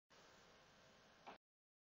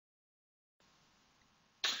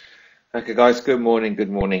Okay, guys, good morning.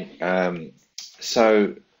 Good morning.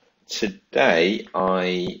 So today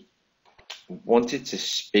I wanted to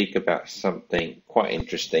speak about something quite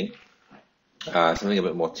interesting, something a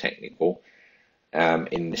bit more technical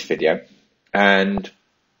in this video. And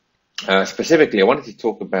specifically, I wanted to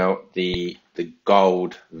talk about the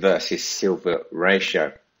gold versus silver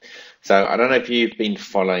ratio. So I don't know if you've been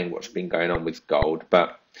following what's been going on with gold,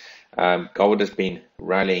 but gold has been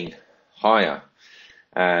rallying higher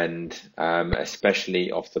and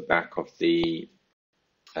especially off the back of the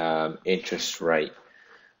interest rate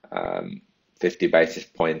 50 basis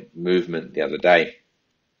point movement the other day.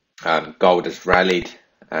 Gold has rallied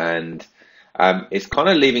and it's kind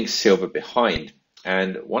of leaving silver behind.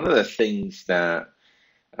 And one of the things that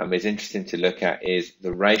is interesting to look at is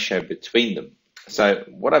the ratio between them. So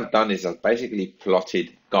what I've done is I've basically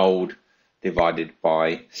plotted gold divided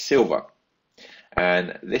by silver.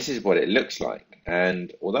 And this is what it looks like.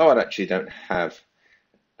 And although I actually don't have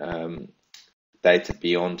data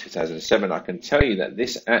beyond 2007, I can tell you that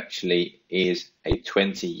this actually is a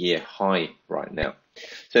 20-year high right now.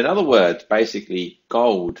 So in other words, basically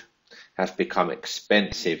gold has become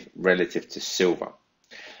expensive relative to silver.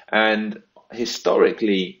 And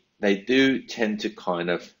historically, they do tend to kind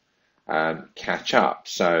of catch up.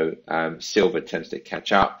 So silver tends to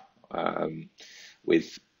catch up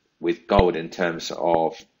with gold in terms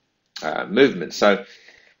of movement. So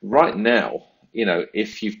right now,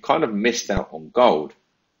 if you've kind of missed out on gold,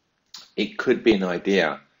 it could be an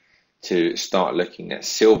idea to start looking at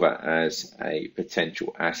silver as a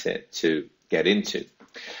potential asset to get into.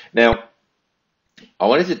 Now, I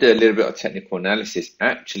wanted to do a little bit of technical analysis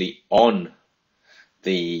actually on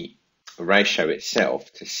the ratio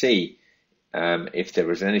itself to see if there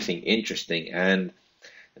was anything interesting. And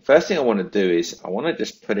the first thing I want to do is I want to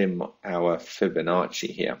just put in our Fibonacci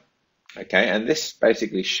here. Okay, and this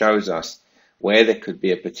basically shows us where there could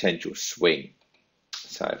be a potential swing.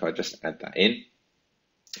 So if I just add that in,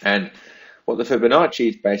 and what the Fibonacci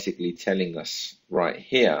is basically telling us right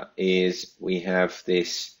here is we have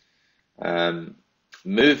this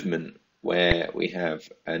movement where we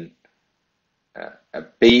have a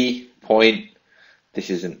B point. This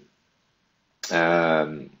is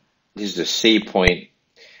a C point,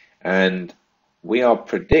 and we are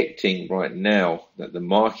predicting right now that the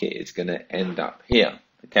market is going to end up here.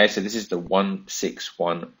 Okay, so this is the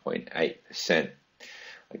 161.8%,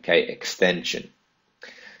 okay, extension.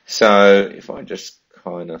 So if I just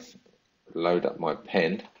kind of load up my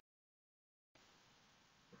pen,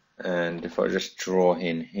 and if I just draw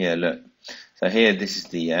in here, look, so here this is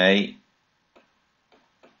the A,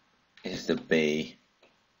 this is the B,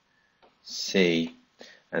 C,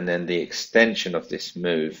 and then the extension of this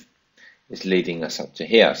move is leading us up to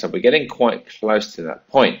here. So we're getting quite close to that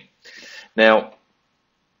point. Now,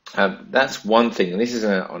 that's one thing, and this is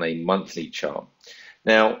on a monthly chart.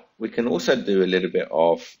 Now, we can also do a little bit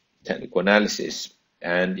of technical analysis,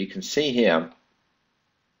 and you can see here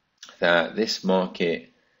that this market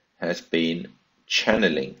has been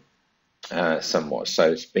channeling somewhat. So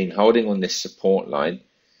it's been holding on this support line.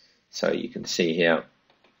 So you can see here,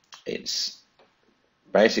 it's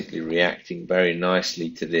basically reacting very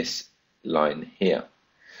nicely to this line here.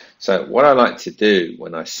 So what I like to do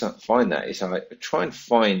when I find that is I try and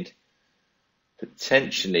find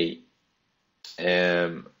potentially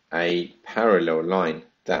a parallel line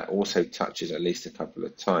that also touches at least a couple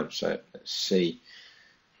of times. So let's see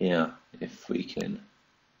here if we can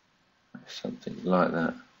have something like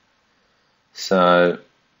that. So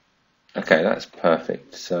okay, that's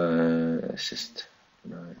perfect. So let's just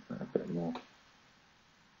write that a bit more.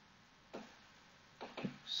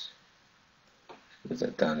 Move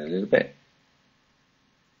that down a little bit.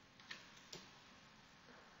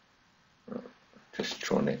 Just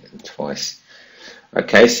drawn it twice.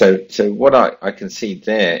 Okay, so what I can see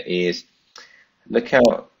there is, look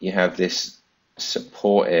how you have this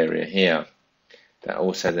support area here that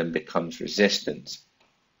also then becomes resistance.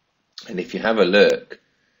 And if you have a look,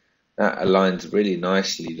 that aligns really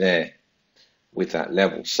nicely there with that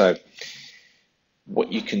level. So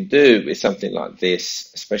what you can do with something like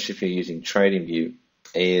this, especially if you're using TradingView,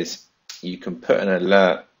 is you can put an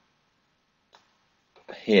alert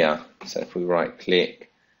here. So if we right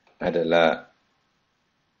click, add alert.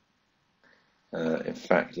 In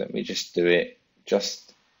fact, let me just do it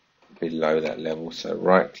just below that level. So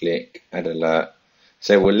right click, add alert.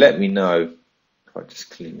 So it will let me know, if I just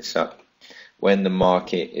clean this up, when the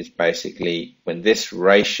market is basically, when this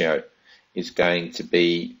ratio is going to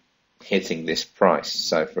be hitting this price.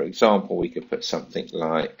 So for example, we could put something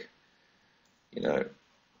like,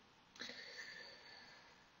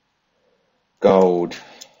 gold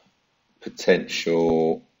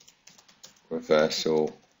potential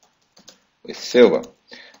reversal with silver.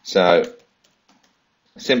 So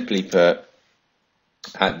simply put,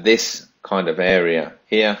 at this kind of area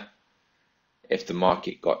here, if the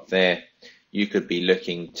market got there, you could be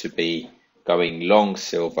looking to be going long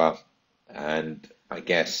silver, and I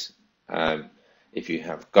guess if you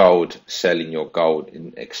have gold, selling your gold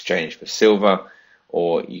in exchange for silver,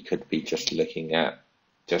 or you could be just looking at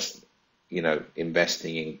just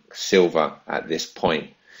investing in silver at this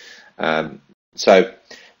point. So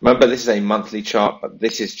remember, this is a monthly chart, but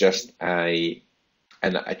this is just a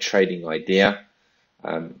trading idea,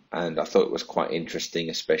 and I thought it was quite interesting,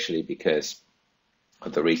 especially because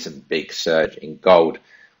of the recent big surge in gold,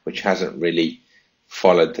 which hasn't really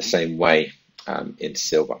followed the same way in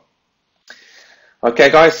silver. Okay,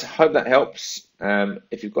 guys, hope that helps.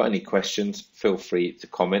 If you've got any questions, feel free to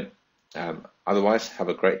comment. Otherwise, have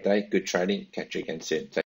a great day. Good trading. Catch you again soon.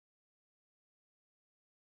 Take